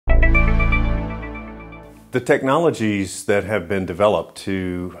The technologies that have been developed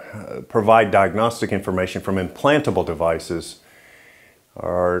to provide diagnostic information from implantable devices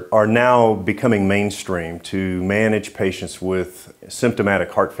are now becoming mainstream to manage patients with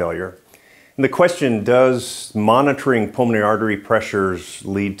symptomatic heart failure. And the question, does monitoring pulmonary artery pressures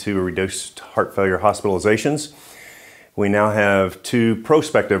lead to reduced heart failure hospitalizations? We now have 2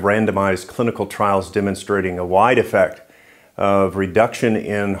 prospective randomized clinical trials demonstrating a wide effect of reduction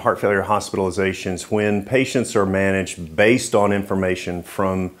in heart failure hospitalizations when patients are managed based on information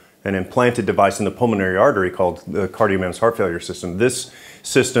from an implanted device in the pulmonary artery called the CardioMEMS heart failure system. This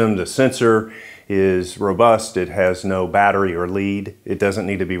system, the sensor, is robust. It has no battery or lead. It doesn't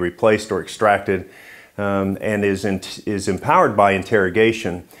need to be replaced or extracted, and is empowered by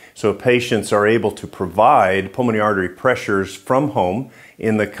interrogation. So patients are able to provide pulmonary artery pressures from home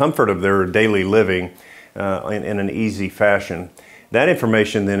in the comfort of their daily living in an easy fashion. That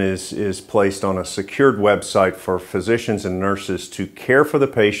information then is placed on a secured website for physicians and nurses to care for the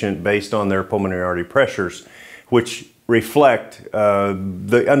patient based on their pulmonary artery pressures, which reflect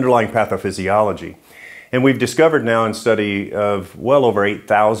the underlying pathophysiology. And we've discovered now in study of well over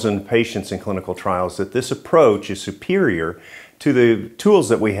 8,000 patients in clinical trials that this approach is superior to the tools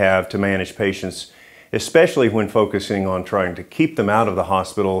that we have to manage patients, especially when focusing on trying to keep them out of the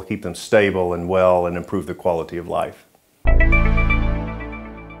hospital, keep them stable and well, and improve the quality of life.